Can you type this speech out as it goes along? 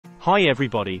Hi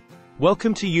everybody,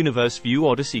 welcome to Universe View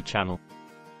Odyssey channel.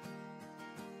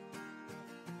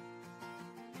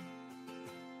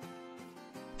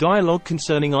 Dialogue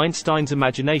concerning Einstein's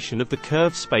imagination of the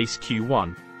curved space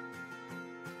Q1.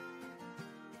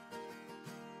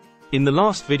 In the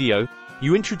last video,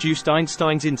 you introduced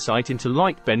Einstein's insight into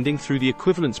light bending through the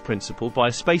equivalence principle by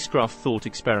a spacecraft thought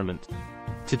experiment.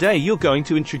 Today you're going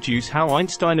to introduce how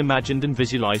Einstein imagined and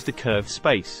visualized a curved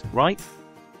space, right?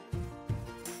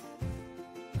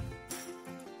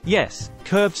 Yes,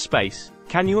 curved space.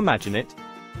 Can you imagine it?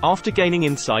 After gaining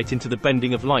insight into the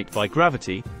bending of light by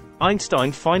gravity,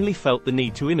 Einstein finally felt the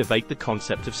need to innovate the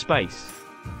concept of space.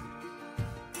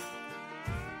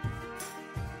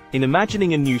 In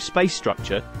imagining a new space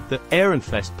structure, the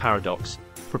Ehrenfest Paradox,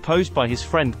 proposed by his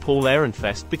friend Paul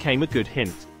Ehrenfest, became a good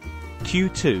hint.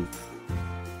 Q2.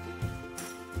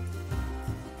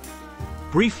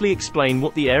 Briefly explain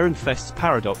what the Ehrenfest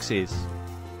Paradox is.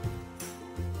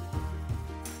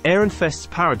 Ehrenfest's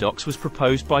paradox was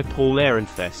proposed by Paul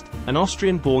Ehrenfest, an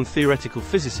Austrian-born theoretical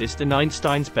physicist and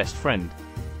Einstein's best friend.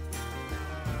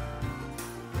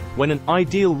 When an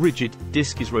ideal rigid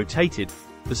disk is rotated,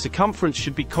 the circumference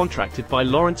should be contracted by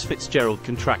Lorentz Fitzgerald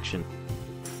contraction.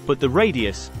 But the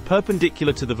radius,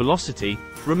 perpendicular to the velocity,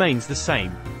 remains the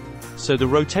same. So the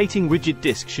rotating rigid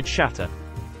disk should shatter.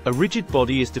 A rigid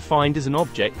body is defined as an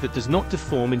object that does not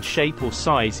deform in shape or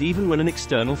size even when an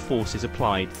external force is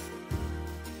applied.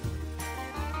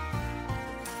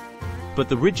 But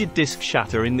the rigid disk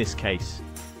shatter in this case.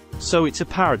 So it's a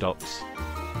paradox.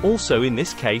 Also in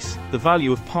this case, the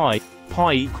value of pi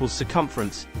equals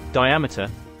circumference, diameter,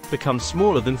 becomes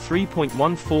smaller than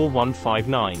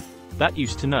 3.14159. That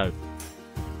used to know.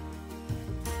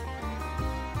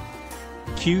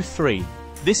 Q3.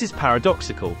 This is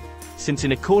paradoxical, since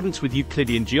in accordance with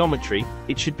Euclidean geometry,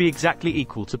 it should be exactly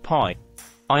equal to pi.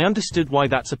 I understood why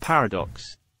that's a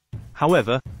paradox.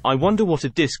 However, I wonder what a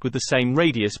disk with the same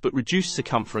radius but reduced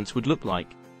circumference would look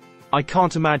like. I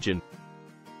can't imagine.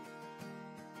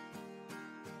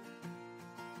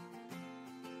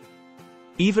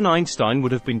 Even Einstein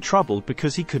would have been troubled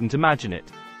because he couldn't imagine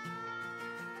it.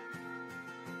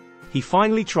 He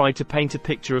finally tried to paint a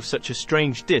picture of such a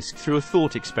strange disk through a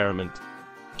thought experiment.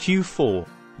 Q4.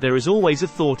 There is always a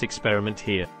thought experiment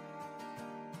here.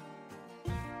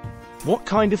 What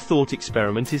kind of thought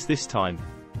experiment is this time?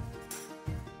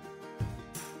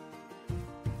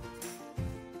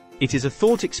 It is a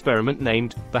thought experiment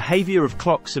named Behaviour of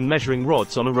Clocks and Measuring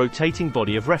Rods on a Rotating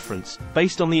Body of Reference,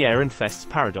 based on the Ehrenfest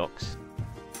Paradox.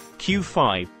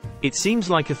 Q5. It seems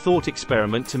like a thought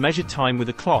experiment to measure time with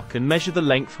a clock and measure the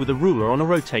length with a ruler on a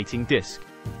rotating disk.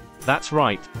 That's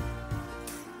right.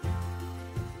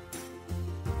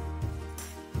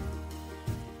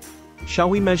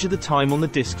 Shall we measure the time on the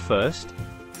disk first?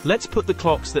 Let's put the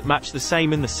clocks that match the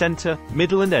same in the center,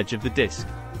 middle and edge of the disk.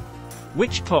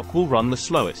 Which clock will run the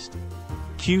slowest?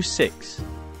 Q6.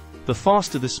 The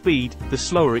faster the speed, the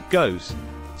slower it goes.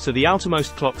 So the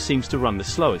outermost clock seems to run the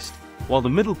slowest, while the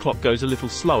middle clock goes a little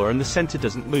slower and the center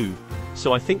doesn't move.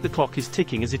 So I think the clock is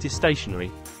ticking as it is stationary.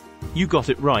 You got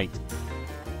it right.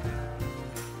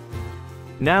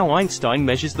 Now Einstein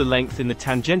measures the length in the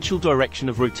tangential direction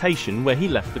of rotation where he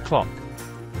left the clock.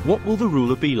 What will the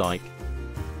ruler be like?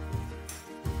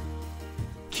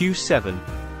 Q7.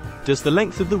 Does the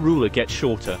length of the ruler get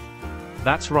shorter?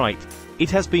 That's right,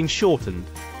 it has been shortened.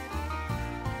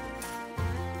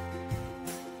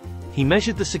 He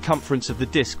measured the circumference of the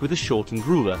disk with a shortened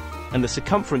ruler, and the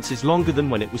circumference is longer than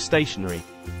when it was stationary.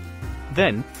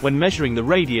 Then, when measuring the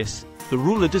radius, the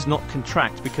ruler does not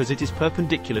contract because it is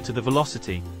perpendicular to the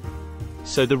velocity.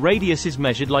 So the radius is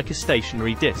measured like a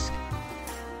stationary disk.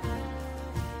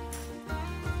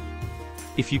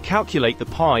 If you calculate the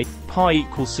pi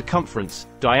equals circumference,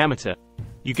 diameter,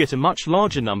 you get a much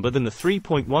larger number than the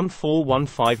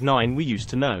 3.14159 we used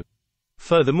to know.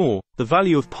 Furthermore, the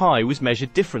value of pi was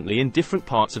measured differently in different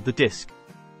parts of the disk,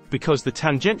 because the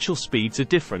tangential speeds are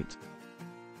different.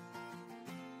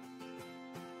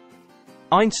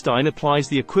 Einstein applies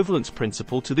the equivalence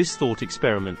principle to this thought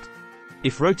experiment.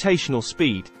 If rotational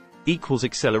speed equals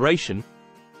acceleration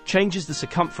changes the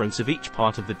circumference of each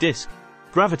part of the disk,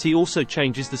 gravity also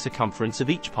changes the circumference of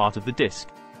each part of the disk.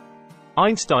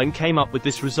 Einstein came up with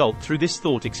this result through this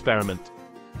thought experiment.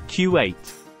 Q8.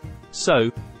 So,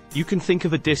 you can think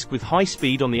of a disk with high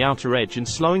speed on the outer edge and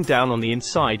slowing down on the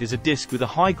inside as a disk with a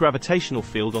high gravitational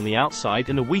field on the outside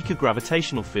and a weaker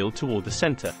gravitational field toward the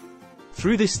center.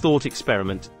 Through this thought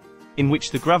experiment, in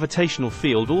which the gravitational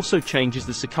field also changes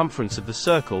the circumference of the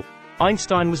circle,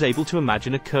 Einstein was able to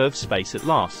imagine a curved space at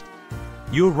last.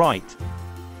 You're right.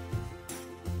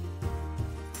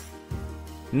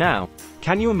 Now,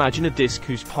 can you imagine a disk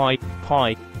whose pi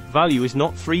value is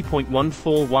not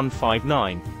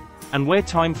 3.14159, and where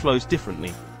time flows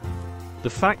differently? The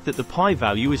fact that the pi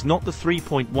value is not the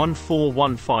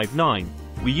 3.14159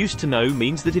 we used to know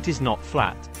means that it is not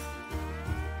flat.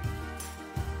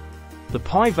 The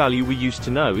pi value we used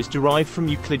to know is derived from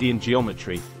Euclidean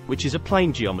geometry, which is a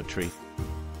plane geometry.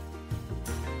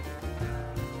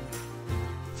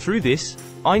 Through this,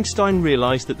 Einstein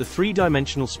realized that the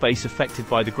three-dimensional space affected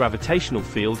by the gravitational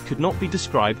field could not be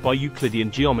described by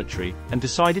Euclidean geometry, and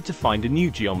decided to find a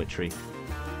new geometry.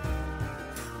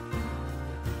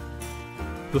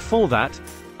 Before that,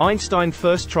 Einstein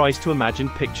first tries to imagine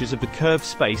pictures of the curved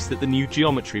space that the new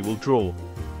geometry will draw.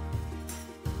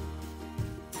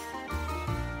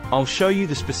 I'll show you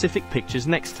the specific pictures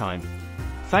next time.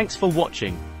 Thanks for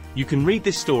watching. You can read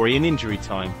this story in Injury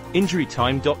Time,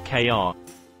 injurytime.kr.